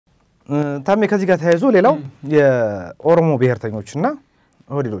ታሜ ከዚህ ጋር ተያይዞ ሌላው የኦሮሞ ብሔርተኞችና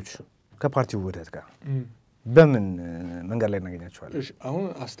ኦህዴዶች ከፓርቲው ውህደት ጋር በምን መንገድ ላይ እናገኛቸዋለን? እሺ አሁን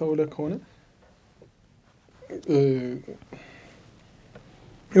አስተውለ ከሆነ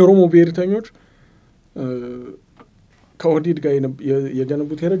የኦሮሞ ብሔርተኞች ከኦህዴድ ጋር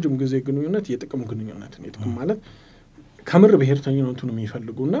የገነቡት የረጅም ጊዜ ግንኙነት የጥቅም ግንኙነት ነው። የጥቅም ማለት ከምር ብሔርተኝነቱን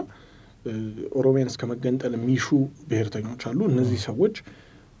የሚፈልጉና ኦሮሚያን እስከመገንጠል የሚሹ ብሔርተኞች አሉ። እነዚህ ሰዎች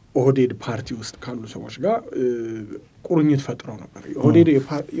ኦህዴድ ፓርቲ ውስጥ ካሉ ሰዎች ጋር ቁርኝት ፈጥረው ነበር።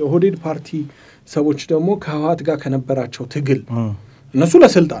 የኦህዴድ ፓርቲ ሰዎች ደግሞ ከህወሓት ጋር ከነበራቸው ትግል እነሱ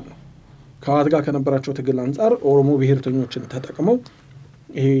ለስልጣን ነው ከህወሓት ጋር ከነበራቸው ትግል አንፃር ኦሮሞ ብሔርተኞችን ተጠቅመው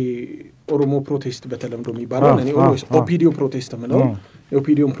ይሄ ኦሮሞ ፕሮቴስት በተለምዶ የሚባለው እኔ ኦፒዲዮ ፕሮቴስት ምለው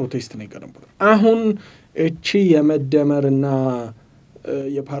የኦፒዲዮን ፕሮቴስት ነው የቀረበው። አሁን እቺ የመደመርና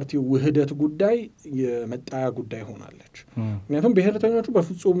የፓርቲው ውህደት ጉዳይ የመጣያ ጉዳይ ሆናለች። ምክንያቱም ብሔርተኞቹ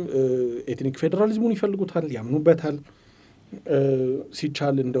በፍጹም ኤትኒክ ፌደራሊዝሙን ይፈልጉታል፣ ያምኑበታል።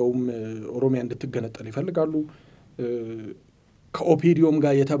 ሲቻል እንደውም ኦሮሚያ እንድትገነጠል ይፈልጋሉ። ከኦፒዲዮም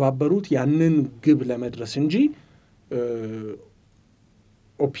ጋር የተባበሩት ያንን ግብ ለመድረስ እንጂ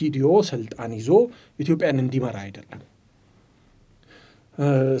ኦፒዲዮ ስልጣን ይዞ ኢትዮጵያን እንዲመራ አይደለም።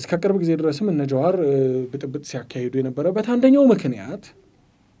 እስከ ቅርብ ጊዜ ድረስም እነ ጀዋር ብጥብጥ ሲያካሂዱ የነበረበት አንደኛው ምክንያት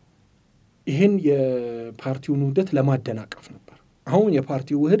ይህን የፓርቲውን ውህደት ለማደናቀፍ ነበር። አሁን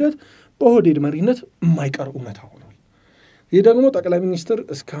የፓርቲው ውህደት በኦህዴድ መሪነት የማይቀር እውነታ ሆኗል። ይህ ደግሞ ጠቅላይ ሚኒስትር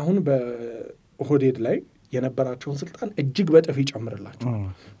እስካሁን በኦህዴድ ላይ የነበራቸውን ስልጣን እጅግ በጥፍ ይጨምርላቸው።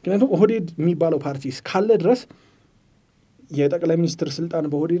 ምክንያቱም ኦህዴድ የሚባለው ፓርቲ እስካለ ድረስ የጠቅላይ ሚኒስትር ስልጣን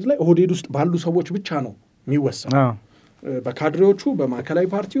በኦህዴድ ላይ ኦህዴድ ውስጥ ባሉ ሰዎች ብቻ ነው የሚወሰነው። በካድሬዎቹ በማዕከላዊ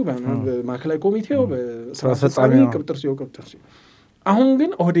ፓርቲው በማዕከላዊ ኮሚቴው በስራ አስፈጻሚ ቅብጥር ሲው አሁን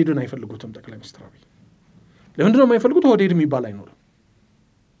ግን ኦህዴድን አይፈልጉትም ጠቅላይ ሚኒስትር አብይ። ለምንድነው የማይፈልጉት? ኦህዴድ የሚባል አይኖርም።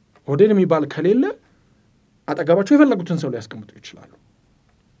 ኦህዴድ የሚባል ከሌለ አጠገባቸው የፈለጉትን ሰው ሊያስቀምጡ ይችላሉ።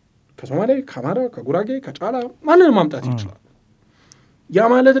 ከሶማሌ፣ ከአማራ፣ ከጉራጌ፣ ከጫላ ማንንም ማምጣት ይችላሉ። ያ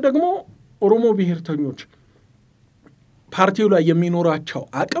ማለት ደግሞ ኦሮሞ ብሔርተኞች ፓርቲው ላይ የሚኖራቸው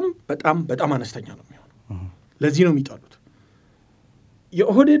አቅም በጣም በጣም አነስተኛ ነው የሚሆነው። ለዚህ ነው የሚጣሉት።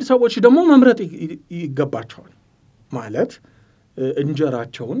 የኦህዴድ ሰዎች ደግሞ መምረጥ ይገባቸዋል። ማለት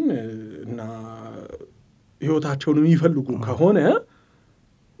እንጀራቸውን እና ህይወታቸውን የሚፈልጉ ከሆነ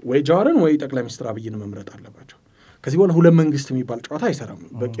ወይ ጀዋርን ወይ ጠቅላይ ሚኒስትር አብይን መምረጥ አለባቸው። ከዚህ በኋላ ሁለት መንግስት የሚባል ጨዋታ አይሰራም።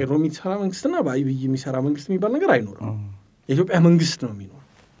 በቄሮ የሚሰራ መንግስትና በአብይ የሚሰራ መንግስት የሚባል ነገር አይኖርም። የኢትዮጵያ መንግስት ነው የሚኖር።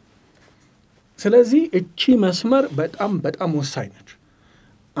 ስለዚህ እቺ መስመር በጣም በጣም ወሳኝ ነች።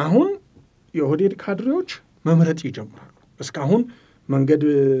 አሁን የኦህዴድ ካድሬዎች መምረጥ ይጀምራሉ። እስካሁን መንገድ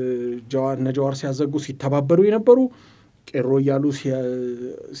ጀዋር ሲያዘጉ ሲተባበሩ የነበሩ ቄሮ እያሉ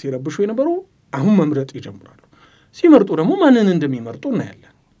ሲረብሹ የነበሩ አሁን መምረጥ ይጀምራሉ። ሲመርጡ ደግሞ ማንን እንደሚመርጡ እናያለን።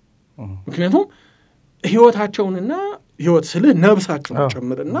 ምክንያቱም ህይወታቸውንና ህይወት ስልህ ነብሳቸውን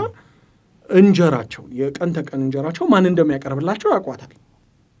ጨምርና እንጀራቸውን የቀን ተቀን እንጀራቸው ማን እንደሚያቀርብላቸው ያውቋታል።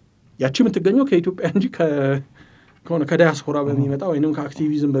 ያቺ የምትገኘው ከኢትዮጵያ እንጂ ከሆነ ከዳያስፖራ በሚመጣ ወይንም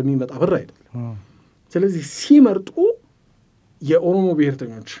ከአክቲቪዝም በሚመጣ ብር አይደለም። ስለዚህ ሲመርጡ የኦሮሞ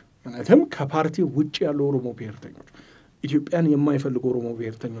ብሔርተኞች ማለትም ከፓርቲ ውጪ ያሉ ኦሮሞ ብሔርተኞች ኢትዮጵያን የማይፈልጉ ኦሮሞ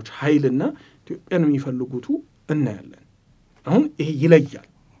ብሔርተኞች ኃይልና ኢትዮጵያን የሚፈልጉቱ እናያለን። አሁን ይሄ ይለያል።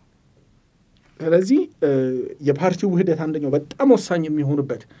 ስለዚህ የፓርቲው ውህደት አንደኛው በጣም ወሳኝ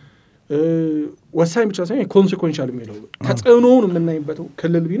የሚሆንበት ወሳኝ ብቻ ሳይሆን ኮንሲኩዌንሻል የሚለው ተጽዕኖውን የምናይበት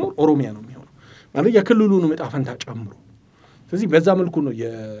ክልል ቢኖር ኦሮሚያ ነው የሚሆነው። ማለት የክልሉን ዕጣ ፈንታ ጨምሮ። ስለዚህ በዛ መልኩ ነው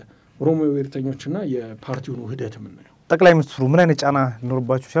የኦሮሞ ብሔርተኞችና የፓርቲውን ውህደት የምናየው። ጠቅላይ ሚኒስትሩ ምን አይነት ጫና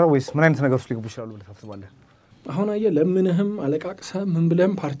ሊኖርባቸው ይችላል ወይስ ምን አይነት ነገሮች ሊገቡ ይችላሉ ብለህ ታስባለህ? አሁን ለምንህም አለቃቅሰህ ምን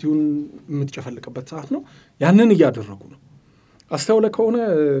ብለህም ፓርቲውን የምትጨፈልቅበት ሰዓት ነው። ያንን እያደረጉ ነው። አስተውለ ከሆነ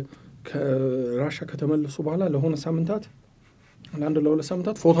ከራሻ ከተመለሱ በኋላ ለሆነ ሳምንታት ለሁለት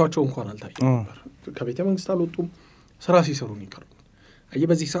ሳምንታት ፎቶአቸው እንኳን አልታየም ነበር። ከቤተ መንግስት አልወጡም። ስራ ሲሰሩ ነው የቀሩት።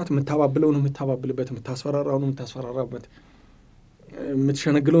 በዚህ ሰዓት የምታባብለውን የምታባብልበት፣ የምታስፈራራውን የምታስፈራራበት፣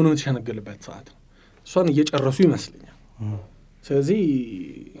 የምትሸነግለውን የምትሸነግልበት ሰዓት ነው። እሷን እየጨረሱ ይመስለኛል። ስለዚህ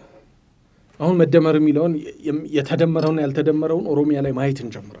አሁን መደመር የሚለውን የተደመረውና ያልተደመረውን ኦሮሚያ ላይ ማየት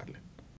እንጀምራለን።